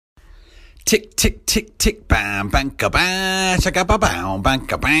Tick, tick, tick, tick, bam, banka, ba, shaka, ba, bow,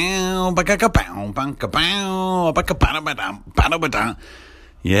 banka, bow, baka, bow, banka, bow, baka, ba, ba, da, ba, da.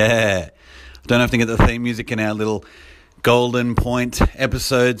 Yeah. Don't have to get the theme music in our little Golden Point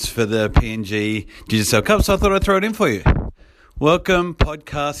episodes for the PNG Digicel Cup, so I thought I'd throw it in for you. Welcome,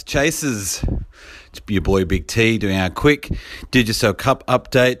 podcast chasers. It's your boy Big T doing our quick Digicel Cup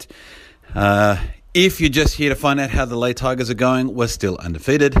update. If you're just here to find out how the Lay Tigers are going, we're still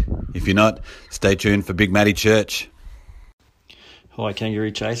undefeated. If you're not, stay tuned for Big Matty Church. Hi Kangaroo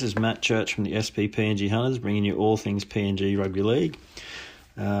Chasers, Matt Church from the SP PNG Hunters, bringing you all things PNG Rugby League.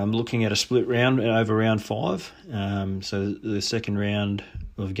 Looking at a split round over round 5. So the second round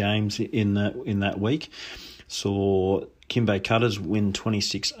of games in that week saw Kimbe Cutters win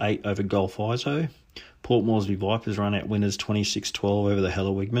 26-8 over Gulf Iso. Port Moresby Vipers run out winners 26-12 over the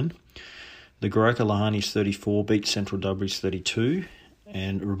Hella Wigman. The Goroka Lahanis 34 beat Central Dubries 32,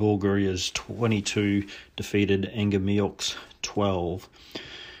 and Rabor Gurias 22 defeated Enga 12.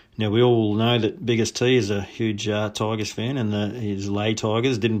 Now, we all know that Biggest T is a huge Tigers fan, and his Lay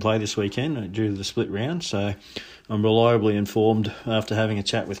Tigers didn't play this weekend due to the split round. So I'm reliably informed after having a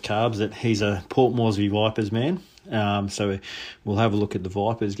chat with Carbs that he's a Port Moresby Vipers man. So we'll have a look at the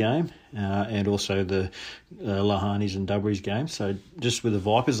Vipers game and also the Lahanis and Dubries game. So just with the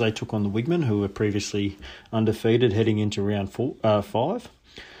Vipers, they took on the Wigmen, who were previously undefeated heading into round 5.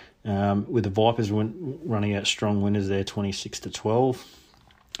 With the Vipers running out strong winners there, 26-12.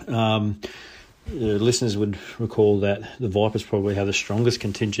 Listeners would recall that the Vipers probably have the strongest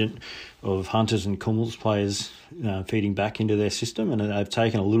contingent of Hunters and Kummels players feeding back into their system, and they've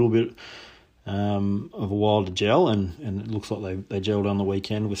taken a little bit of a while to gel, and it looks like they gelled on the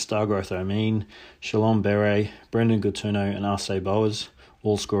weekend with Stargrowth O'Mean, Shalom Beret, Brendan Guturno and Arce Boas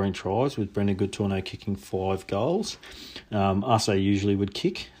all scoring tries, with Brendan Guturno kicking 5 goals. Arce usually would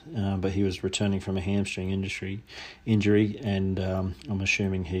kick, but he was returning from a hamstring injury, and I'm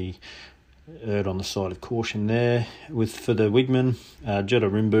assuming he erred on the side of caution there. For the Wigmen, Jutta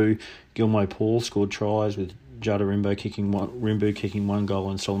Rimbu, Gilmo Paul scored tries, with Jutta Rimbu kicking 1 goal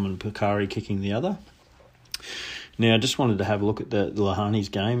and Solomon Pukari kicking the other. Now, I just wanted to have a look at the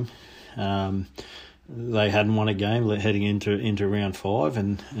Lahanis game. They hadn't won a game heading into round 5,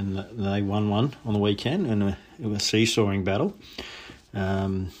 and they won one on the weekend, and it was a seesawing battle.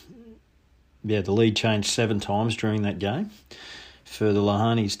 The lead changed 7 times during that game. For the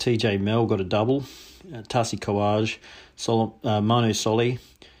Lahanis, TJ Mel got a double, Tasi Kawaj, Manu Soli,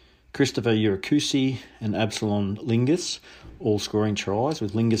 Christopher Urakusi and Absalon Lingus all scoring tries,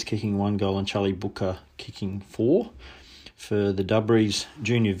 with Lingus kicking 1 goal and Charlie Booker kicking 4. For the Dubries,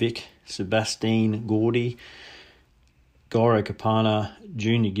 Junior Vic, Sebastine Gordy, Gyro Kapana,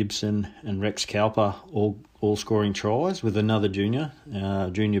 Junior Gibson and Rex Cowper all scoring tries, with another junior,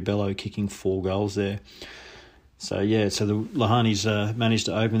 Junior Bello kicking 4 goals there. So the Lahanis managed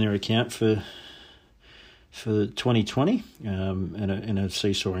to open their account for 2020 in a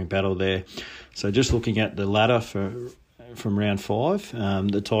seesawing battle there. So just looking at the ladder from round 5,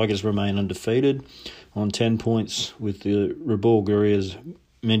 the Tigers remain undefeated on 10 points, with the Rabor Gurias,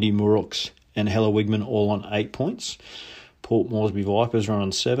 Mendy Muruks and Hella Wigman all on 8 points. Port Moresby Vipers are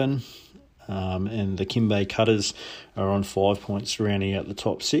on 7, and the Kimbe Cutters are on 5 points, rounding out the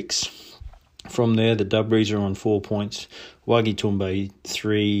top 6. From there, the Dubries are on 4 points, Wagi Tumbe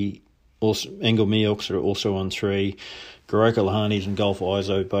 3, also Engel Meoks are also on 3, Goroka Lahanis and Gulf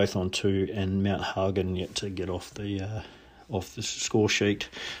Iso both on 2, and Mount Hagen yet to get off the score sheet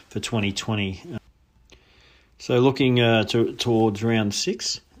for 2020. So looking towards round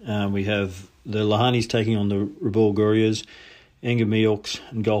 6, we have the Lahanis taking on the Rabor Gurias, Enga Meoks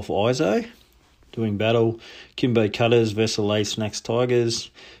and Gulf Iso doing battle. Kimbe Cutters versus Lay Snacks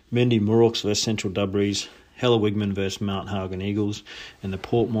Tigers, Mendy Muruks versus Central Dubries, Hella Wigman versus Mount Hagen Eagles, and the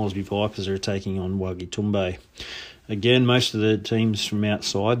Port Moresby Vipers are taking on Wagi Tumbe. Again, most of the teams from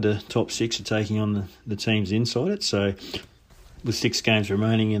outside the top 6 are taking on the teams inside it. So with 6 games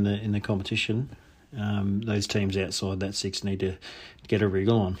remaining in the competition, those teams outside that 6 need to get a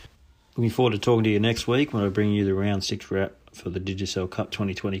wriggle on. Looking forward to talking to you next week when I bring you the round 6 wrap for the Digicel Cup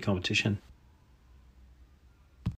 2020 competition.